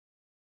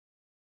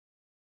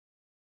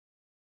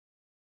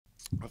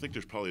I think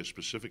there's probably a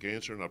specific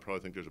answer, and I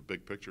probably think there's a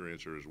big picture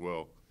answer as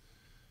well.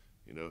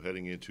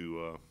 Heading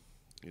into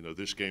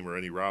this game or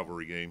any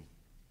rivalry game,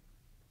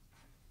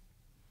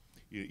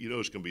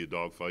 it's going to be a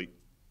dogfight.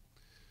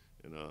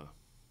 And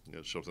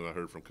something I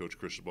heard from Coach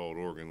Cristobal at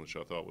Oregon, which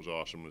I thought was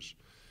awesome, is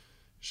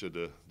he said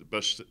the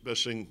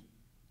best thing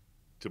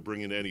to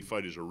bring into any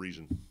fight is a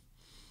reason.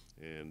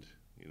 And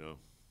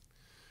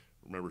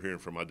remember hearing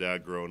from my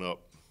dad growing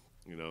up,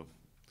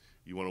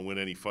 you want to win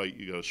any fight,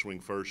 you got to swing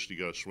first, you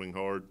got to swing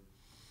hard,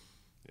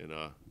 and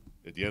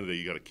at the end of the day,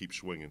 you got to keep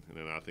swinging.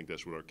 And I think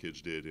that's what our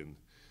kids did. And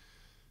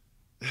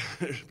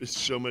there's been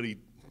so many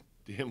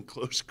damn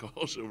close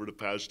calls over the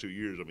past 2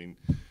 years. I mean,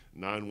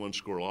 9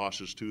 one-score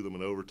losses to them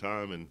in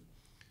overtime, and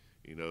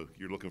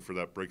you're looking for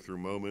that breakthrough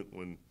moment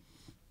when,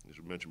 as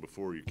we mentioned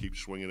before, you keep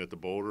swinging at the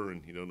boulder,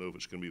 and you don't know if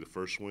it's going to be the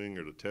first swing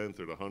or the 10th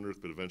or the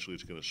 100th, but eventually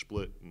it's going to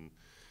split. And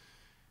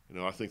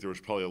I think there was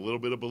probably a little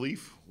bit of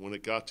belief when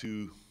it got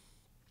to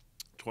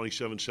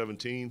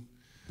 27-17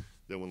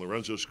 that when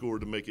Lorenzo scored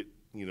to make it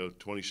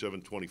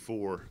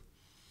 27-24,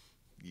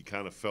 you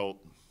kind of felt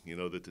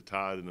that the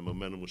tide and the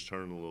momentum was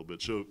turning a little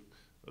bit. So it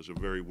was a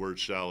very word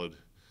salad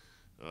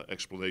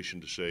explanation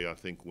to say, I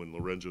think when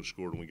Lorenzo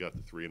scored and we got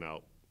the 3 and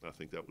out, I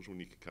think that was when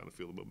you could kind of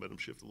feel the momentum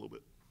shift a little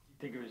bit.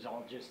 You think it was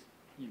all just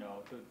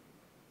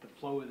the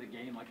flow of the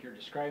game like you're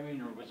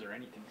describing, or was there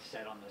anything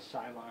said on the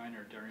sideline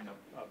or during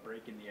a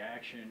break in the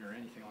action or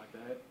anything like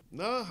that?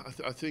 No,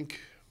 I think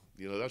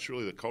that's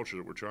really the culture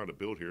that we're trying to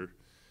build here.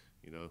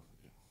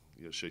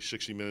 Say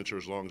 60 minutes or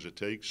as long as it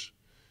takes,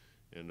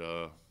 and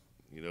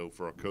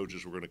for our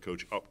coaches, we're going to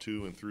coach up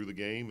to and through the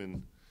game,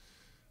 and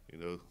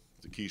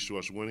the keys to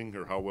us winning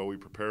are how well we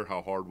prepare,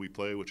 how hard we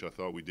play, which I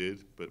thought we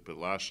did, but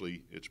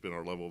lastly, it's been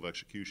our level of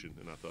execution,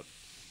 and I thought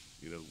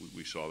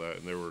we saw that,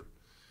 and there were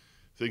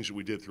things that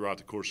we did throughout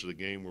the course of the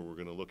game where we're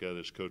going to look at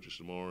as coaches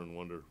tomorrow and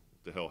wonder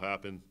what the hell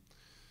happened.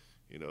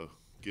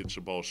 Getting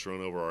some balls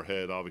thrown over our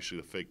head, obviously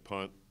the fake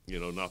punt,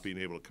 not being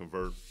able to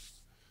convert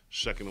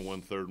 2nd and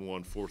 1, 3rd and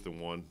 1, 4th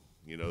and 1.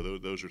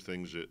 Those are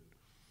things that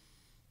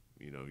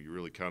you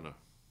really kind of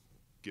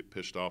get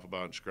pissed off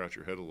about and scratch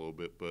your head a little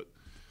bit. But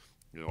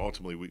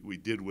ultimately we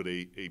did what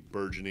a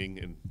burgeoning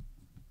and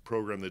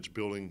program that's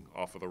building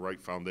off of the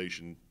right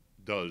foundation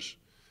does.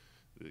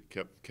 It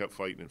kept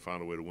fighting and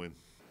found a way to win.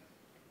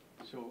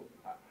 So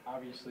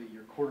obviously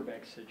your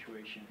quarterback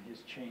situation has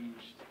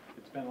changed.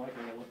 It's been like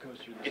a roller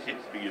coaster this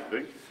season. Do you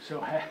think?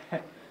 So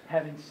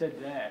having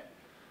said that,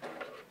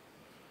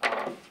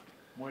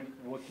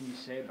 what can you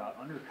say about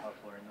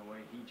Undercuffler and the way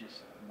he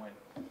just went,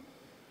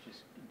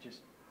 just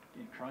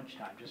in crunch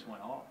time, just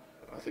went off?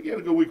 I think he had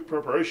a good week of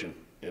preparation,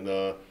 and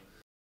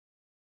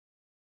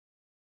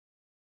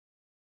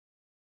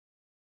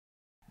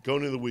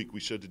going into the week, we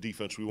said to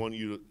defense, we want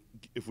you to,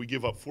 if we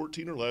give up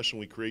 14 or less and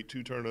we create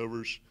 2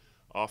 turnovers,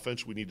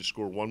 offense, we need to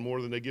score 1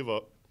 more than they give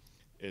up,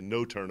 and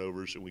no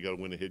turnovers, and we got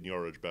to win a hidden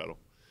yardage battle.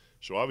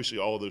 So obviously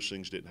all of those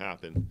things didn't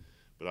happen,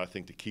 but I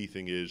think the key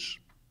thing is,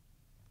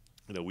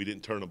 we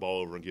didn't turn the ball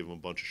over and give them a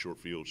bunch of short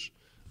fields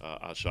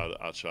outside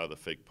of the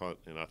fake punt,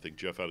 and I think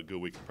Jeff had a good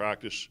week of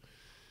practice.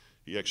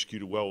 He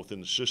executed well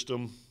within the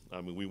system. I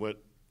mean, we went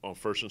on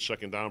 1st and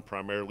 2nd down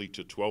primarily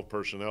to 12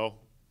 personnel,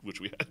 which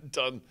we hadn't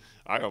done.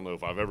 I don't know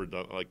if I've ever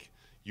done, like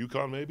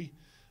UConn maybe,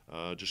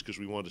 just because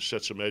we wanted to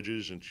set some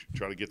edges and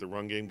try to get the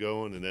run game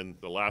going. And then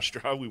the last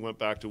drive, we went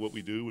back to what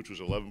we do, which was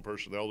 11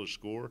 personnel to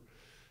score.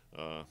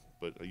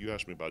 But you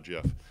asked me about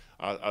Jeff.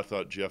 I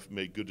thought Jeff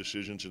made good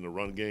decisions in the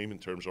run game in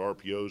terms of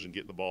RPOs and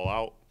getting the ball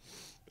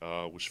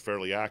out. Was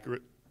fairly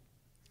accurate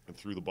and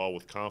threw the ball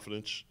with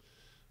confidence.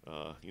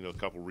 A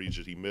couple reads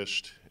that he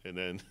missed. And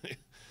then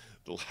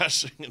the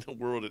last thing in the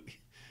world that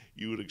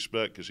you would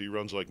expect, because he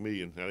runs like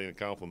me, and that ain't a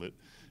compliment,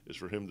 is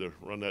for him to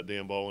run that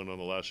damn ball in on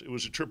the last. It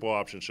was a triple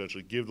option,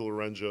 essentially. Give to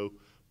Lorenzo,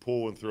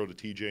 pull and throw to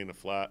TJ in the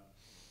flat,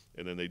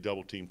 and then they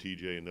double-team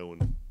TJ, and no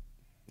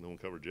one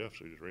covered Jeff,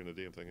 so he just ran the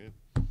damn thing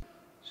in.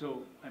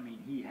 So,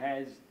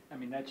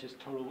 that's just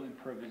total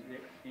improvising.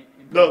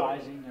 No,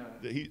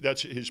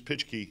 that's his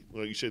pitch key.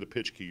 Well, you say the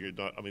pitch key.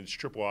 It's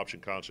triple option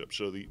concept.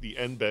 So the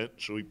end bent,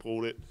 so he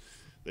pulled it.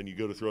 Then you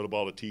go to throw the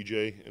ball to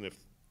TJ, and if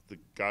the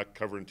guy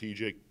covering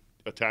TJ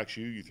attacks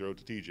you, you throw it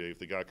to TJ. If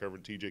the guy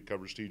covering TJ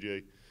covers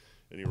TJ,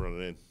 then you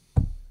run it in.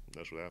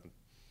 That's what happened.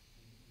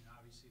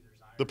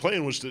 The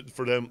plan was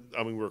for them.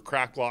 We were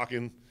crack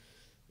blocking,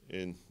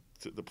 and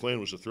the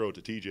plan was to throw it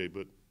to TJ,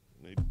 but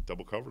they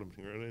double covered him.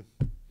 He ran in.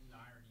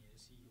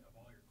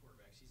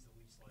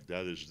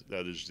 That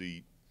is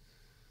the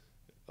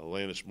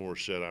Alanis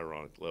Morissette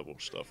ironic level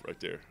stuff right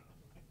there.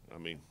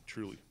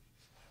 Truly.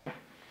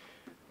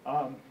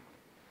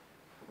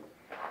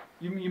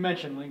 You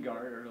mentioned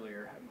Lingard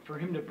earlier. For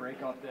him to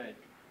break off that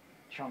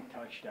chunk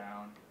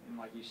touchdown and,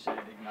 like you said,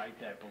 ignite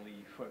that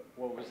belief,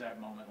 what was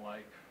that moment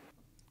like?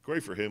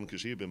 Great for him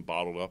because he had been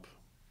bottled up,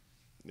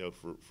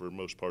 for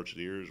most parts of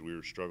the year as we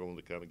were struggling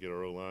to kind of get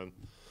our O-line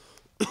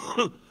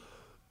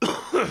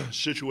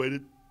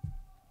situated.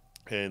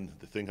 And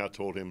the thing I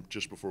told him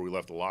just before we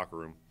left the locker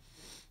room,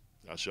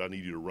 I said, I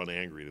need you to run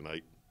angry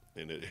tonight.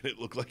 And it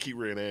looked like he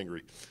ran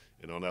angry.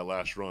 And on that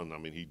last run, I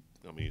mean, he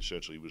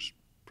essentially was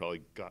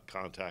probably got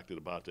contacted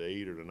about the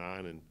 8 or the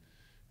 9, and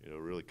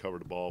really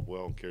covered the ball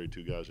well and carried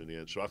 2 guys in the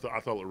end. So I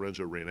thought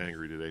Lorenzo ran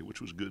angry today,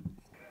 which was good.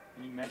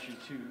 And you mentioned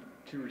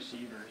two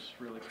receivers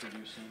really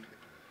producing.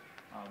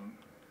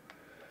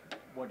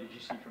 What did you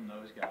see from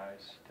those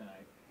guys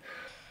tonight?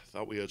 I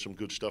thought we had some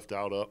good stuff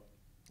dialed up.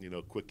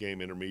 Quick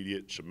game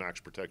intermediate, some max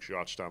protect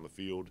shots down the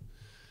field.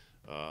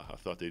 I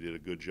thought they did a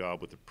good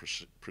job with the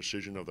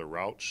precision of their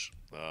routes.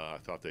 I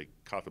thought they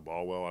caught the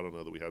ball well. I don't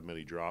know that we had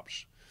many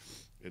drops.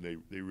 And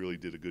they really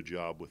did a good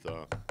job with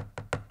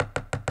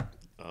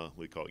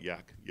we call it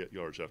yak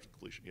yards after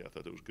completion. Yeah, I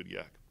thought that was good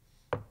yak.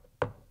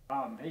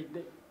 Hey,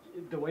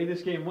 the way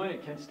this game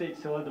went, Kent State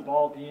still had the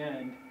ball at the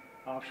end.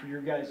 For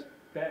your guys,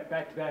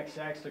 back-to-back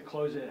sacks to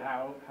close it.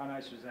 How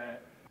nice was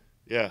that?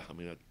 Yeah,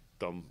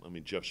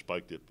 Jeff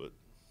spiked it, but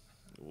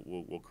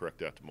we'll correct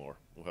that tomorrow.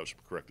 We'll have some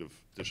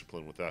corrective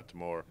discipline with that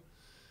tomorrow.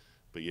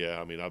 But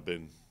yeah,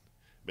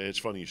 it's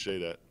funny you say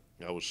that.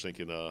 I was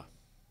thinking,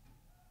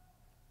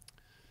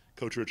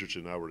 Coach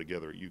Richardson and I were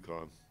together at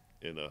UConn,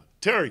 and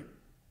Terry.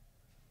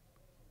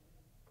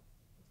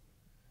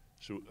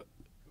 So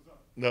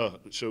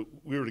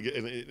we were together,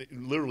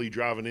 and literally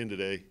driving in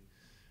today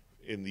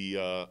in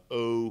the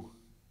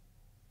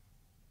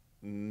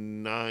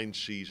 09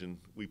 season.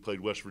 We played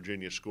West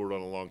Virginia, scored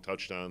on a long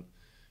touchdown,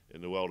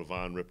 and Noel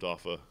Devine ripped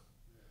off an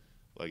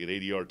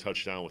 80-yard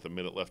touchdown with a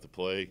minute left to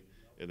play.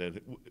 And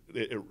then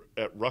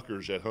at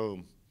Rutgers at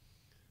home,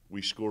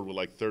 we scored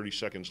with 30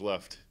 seconds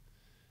left,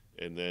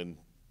 and then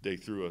they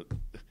threw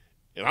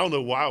and I don't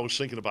know why I was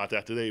thinking about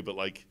that today, but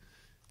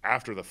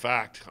after the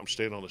fact, I'm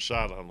standing on the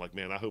sideline. I'm like,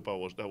 man, I hope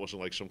that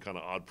wasn't some kind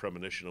of odd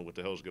premonition of what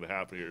the hell is going to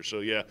happen here. So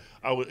yeah,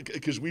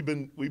 because we've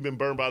been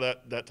burned by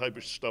that type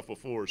of stuff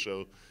before.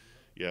 So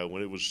yeah,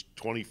 when it was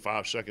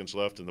 25 seconds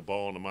left and the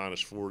ball on the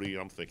 -40,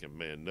 I'm thinking,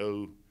 man,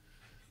 no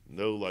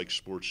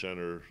Sports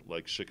Center,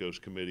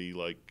 Sickos committee,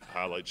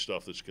 highlight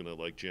stuff that's going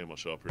to jam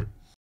us up here.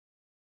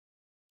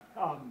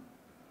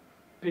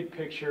 Big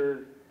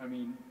picture,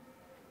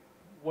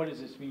 what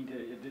does this mean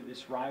to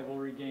this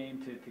rivalry game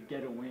to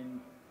get a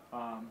win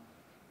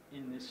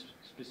in this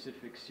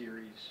specific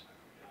series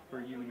for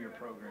you and your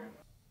program?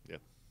 Yeah.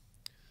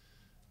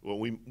 Well,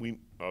 we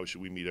obviously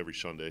we meet every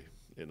Sunday,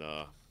 and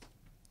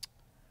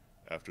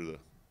after the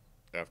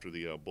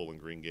Bowling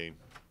Green game,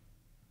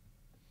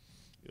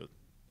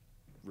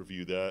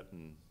 review that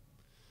and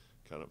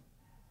kind of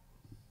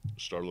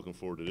start looking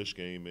forward to this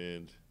game.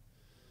 And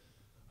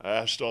I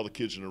asked all the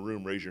kids in the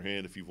room, raise your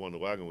hand if you've won the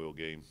wagon wheel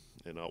game,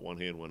 and not one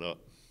hand went up.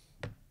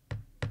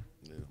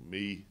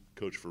 Me,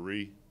 Coach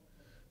Faree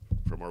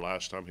from our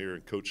last time here,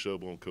 and Coach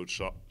Sobel and Coach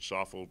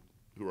Soffel,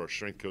 who are our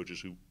strength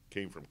coaches who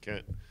came from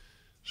Kent.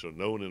 So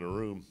no one in the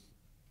room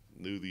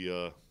knew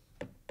the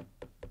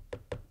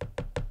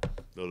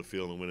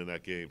feeling of winning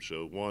that game.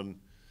 So one,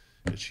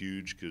 it's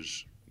huge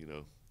because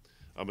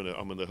I'm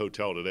in the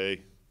hotel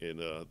today in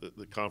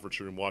the conference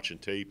room watching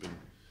tape, and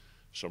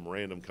some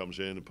random comes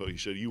in and he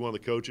said, "You one of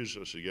the coaches?"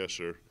 I said, "Yes,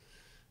 sir."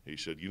 He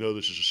said,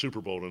 "This is a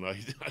Super Bowl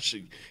tonight." I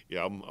said,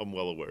 "Yeah, I'm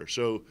well aware."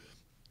 So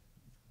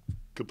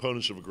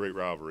components of a great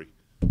rivalry: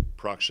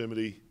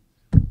 proximity,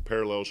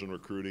 parallels in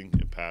recruiting,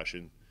 and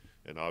passion.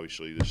 And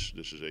obviously this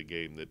is a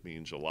game that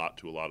means a lot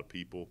to a lot of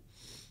people,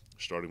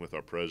 starting with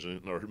our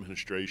president and our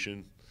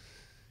administration,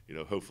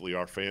 hopefully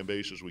our fan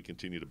base as we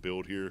continue to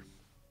build here,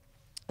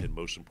 and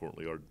most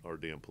importantly our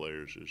damn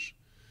players is,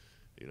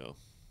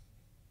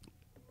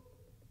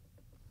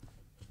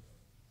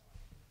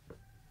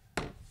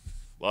 a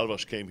lot of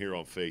us came here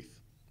on faith,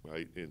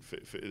 right? And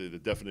the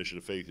definition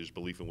of faith is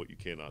belief in what you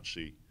cannot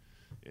see.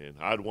 And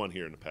I'd won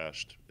here in the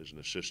past as an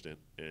assistant,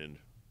 and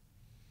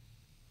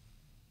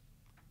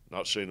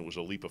not saying it was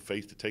a leap of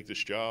faith to take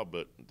this job,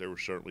 but there were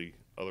certainly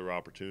other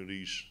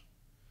opportunities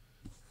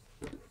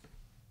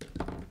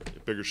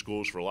at bigger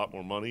schools for a lot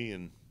more money,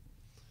 and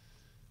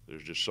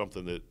there's just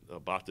something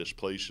about this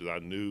place that I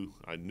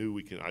knew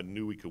we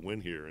could win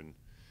here. And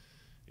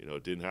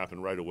it didn't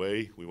happen right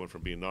away. We went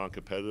from being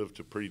non-competitive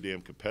to pretty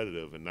damn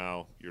competitive, and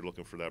now you're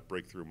looking for that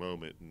breakthrough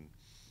moment. And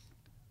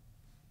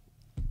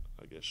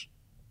I guess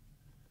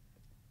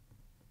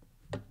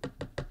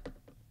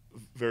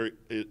it's very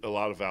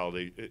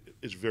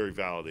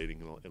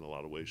validating in a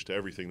lot of ways to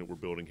everything that we're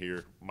building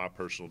here. My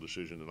personal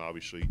decision, and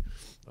obviously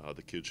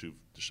the kids who've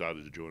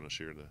decided to join us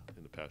here in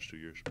the past 2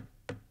 years.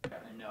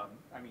 And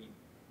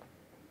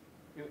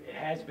it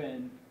has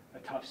been a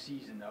tough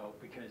season though,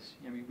 because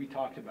we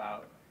talked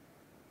about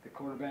the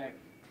quarterback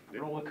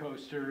roller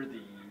coaster,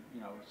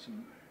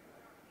 some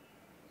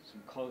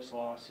close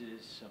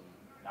losses, some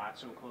not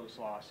so close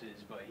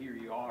losses, but here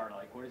you are.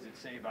 What does it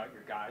say about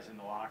your guys in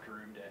the locker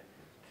room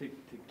to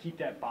keep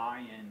that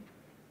buy-in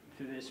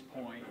to this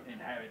point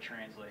and have it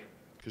translate?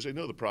 Because they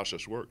know the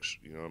process works.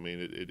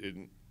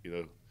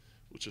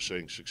 What's the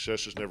saying?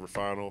 Success is never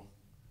final,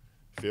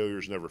 failure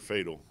is never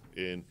fatal.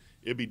 And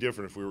it'd be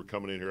different if we were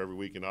coming in here every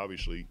week and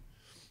obviously,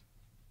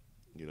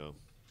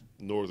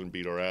 Northern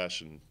beat our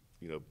ass and,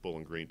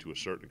 Bowling Green to a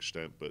certain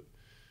extent, but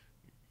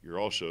you're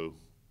also,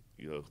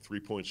 3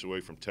 points away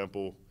from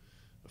Temple,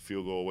 a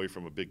field goal away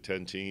from a Big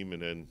Ten team,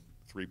 and then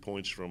 3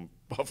 points from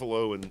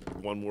Buffalo and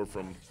one more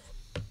from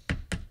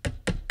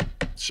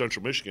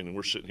Central Michigan, and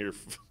we're sitting here,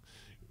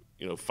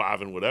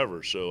 5 and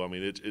whatever. So I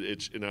mean,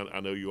 it's and I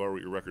know you are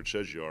what your record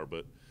says you are,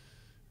 but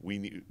we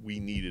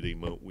needed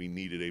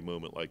a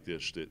moment like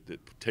this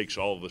that takes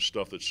all of the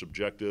stuff that's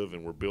subjective,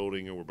 and we're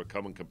building and we're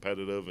becoming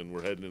competitive and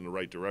we're heading in the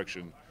right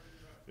direction,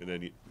 and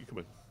then you come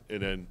in,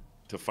 and then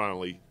to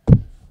finally,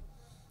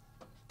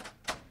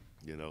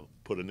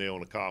 put a nail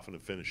in the coffin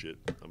and finish it.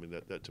 I mean,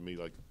 that to me,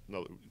 like,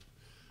 another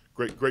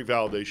great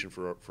validation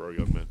for our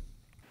young men.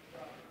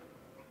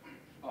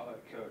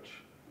 Coach,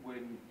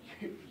 when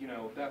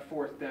that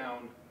fourth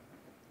down,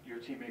 your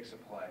team makes a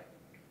play,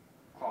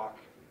 clock,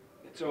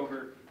 it's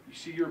over. You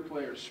see your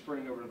players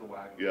spring over to the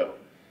wagon Yeah. wheel.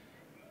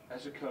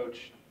 As a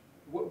coach,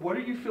 what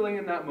are you feeling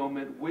in that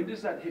moment? When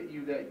does that hit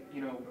you that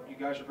you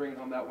guys are bringing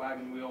home that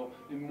wagon wheel?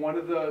 And one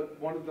of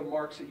the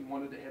marks that you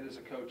wanted to hit as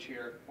a coach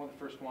here, one of the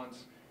first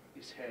ones,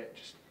 is hit.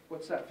 Just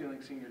what's that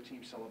feeling seeing your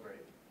team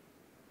celebrate?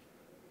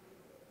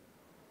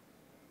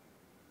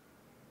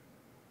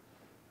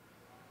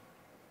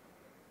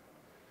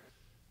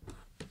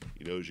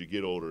 As you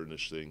get older in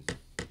this thing,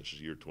 this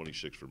is year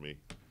 26 for me.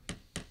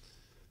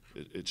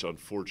 It's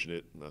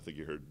unfortunate, and I think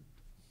you heard,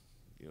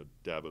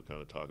 Dabo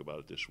kind of talk about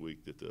it this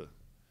week, that the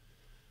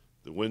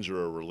wins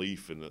are a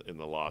relief and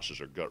the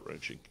losses are gut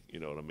wrenching. You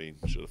know what I mean?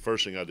 So the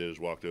first thing I did is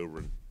walked over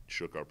and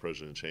shook our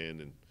president's hand,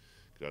 and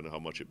cause I know how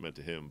much it meant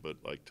to him. But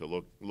like to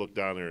look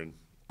down there and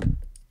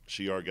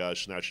see our guys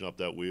snatching up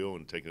that wheel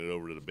and taking it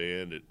over to the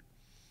band,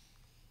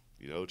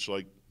 it's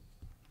like,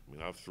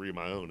 I have 3 of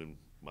my own, and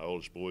my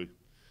oldest boy,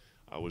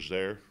 I was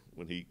there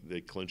when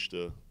they clinched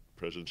the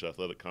President's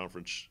Athletic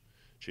Conference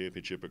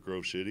championship at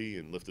Grove City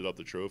and lifted up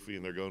the trophy,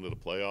 and they're going to the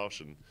playoffs,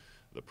 and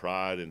the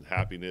pride and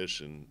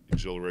happiness and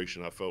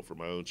exhilaration I felt for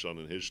my own son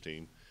and his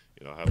team.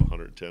 I have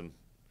 110,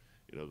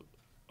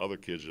 other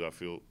kids that I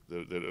feel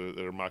that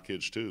are my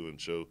kids too. And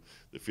so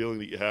the feeling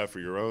that you have for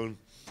your own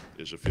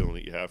is a feeling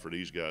that you have for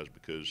these guys,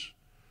 because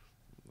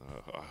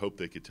I hope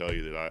they could tell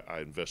you that I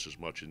invest as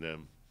much in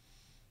them,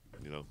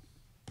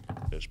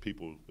 as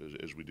people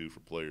as we do for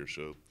players.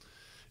 So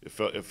it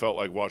felt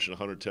like watching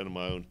 110 of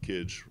my own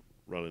kids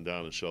running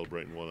down and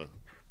celebrating one of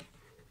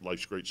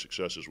life's great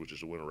successes, which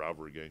is to win a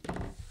rivalry game.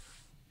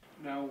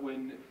 Now,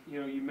 when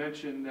you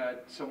mentioned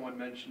that someone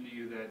mentioned to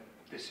you that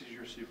this is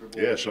your Super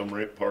Bowl. Yeah, some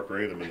park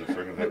random in the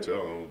friggin'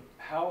 hotel.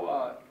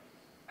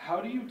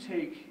 How do you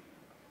take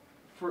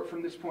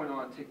from this point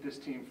on, take this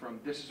team from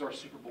this is our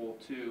Super Bowl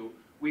to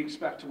we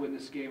expect to win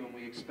this game and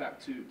we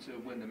expect to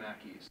win the MAC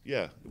East?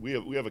 Yeah, we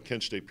have a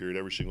Kent State period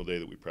every single day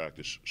that we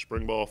practice.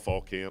 Spring ball,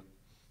 fall camp,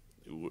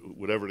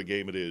 whatever the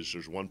game it is,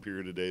 there's one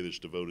period a day that's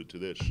devoted to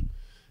this.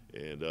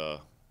 And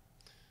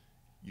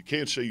you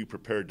can't say you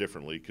prepare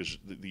differently, because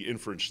the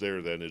inference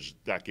there then is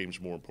that game's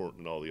more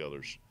important than all the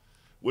others,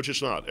 which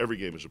it's not. Every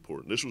game is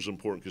important. This was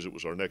important because it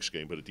was our next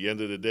game. But at the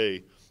end of the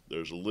day,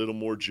 there's a little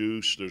more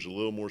juice. There's a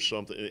little more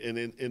something, and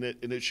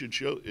it should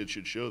show. It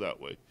should show that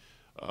way.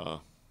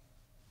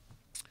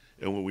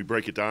 And when we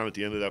break it down at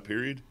the end of that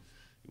period,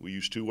 we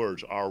use 2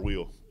 words: our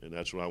wheel, and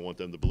that's what I want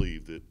them to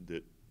believe,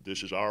 that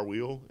this is our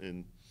wheel,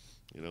 and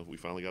we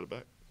finally got it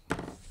back.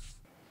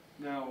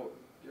 Now,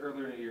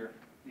 earlier in the year,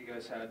 you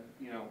guys had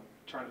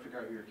trying to figure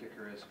out who your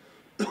kicker is.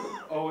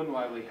 Owen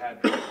Wiley had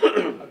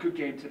a good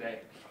game today.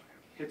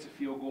 Hits a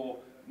field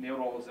goal, nailed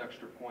all those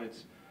extra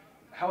points.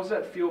 How's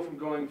that feel from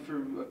going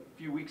through a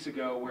few weeks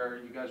ago where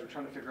you guys were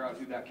trying to figure out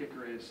who that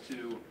kicker is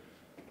to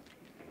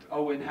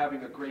Owen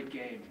having a great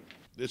game?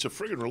 It's a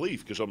friggin'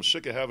 relief, because I'm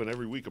sick of having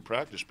every week of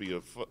practice be a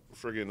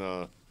friggin'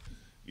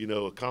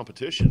 a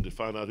competition to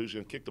find out who's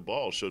going to kick the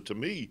ball. So to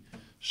me,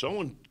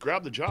 someone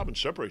grabbed the job and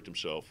separate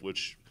themselves,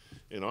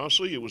 and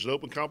honestly, it was an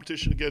open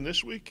competition again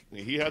this week.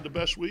 He had the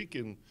best week,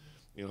 and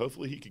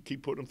hopefully he could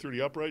keep putting them through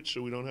the uprights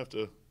so we don't have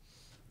to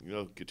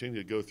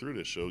continue to go through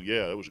this. So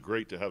yeah, it was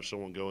great to have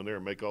someone go in there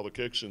and make all the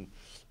kicks. And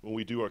when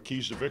we do our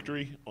keys to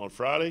victory on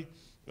Friday,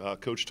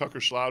 Coach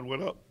Tucker's slide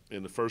went up,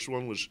 and the first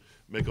one was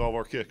make all of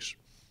our kicks.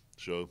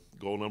 So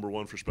goal number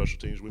 1 for special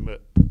teams, we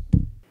met.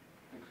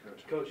 Thanks,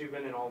 Coach. Coach, you've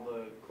been in all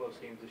the close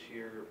games this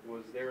year.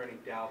 Was there any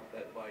doubt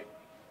that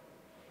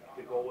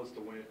the goal was to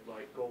win it?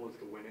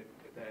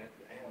 At that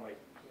and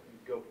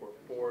go for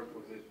a fourth?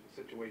 Was it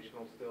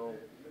situational still,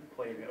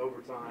 playing in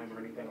overtime or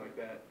anything like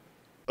that?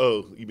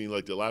 Oh, you mean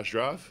like the last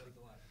drive?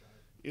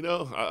 I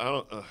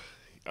don't.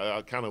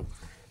 I kind of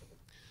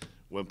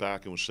went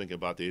back and was thinking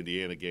about the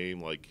Indiana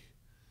game,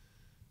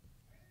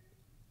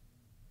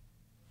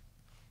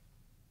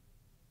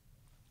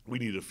 we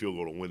needed a field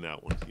goal to win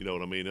that one. You know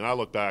what I mean? And I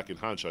look back, and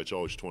hindsight's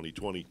always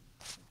 20/20.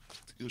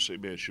 You say,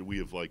 man, should we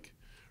have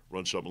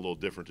run something a little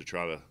different to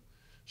try to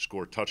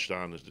score a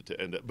touchdown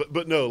to end it?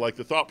 But no,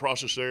 the thought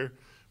process there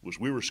was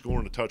we were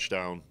scoring a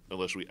touchdown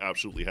unless we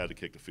absolutely had to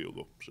kick the field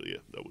goal. So yeah,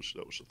 that was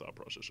the thought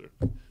process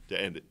there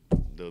to end it.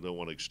 Don't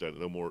want to extend it.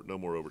 No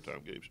more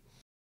overtime games.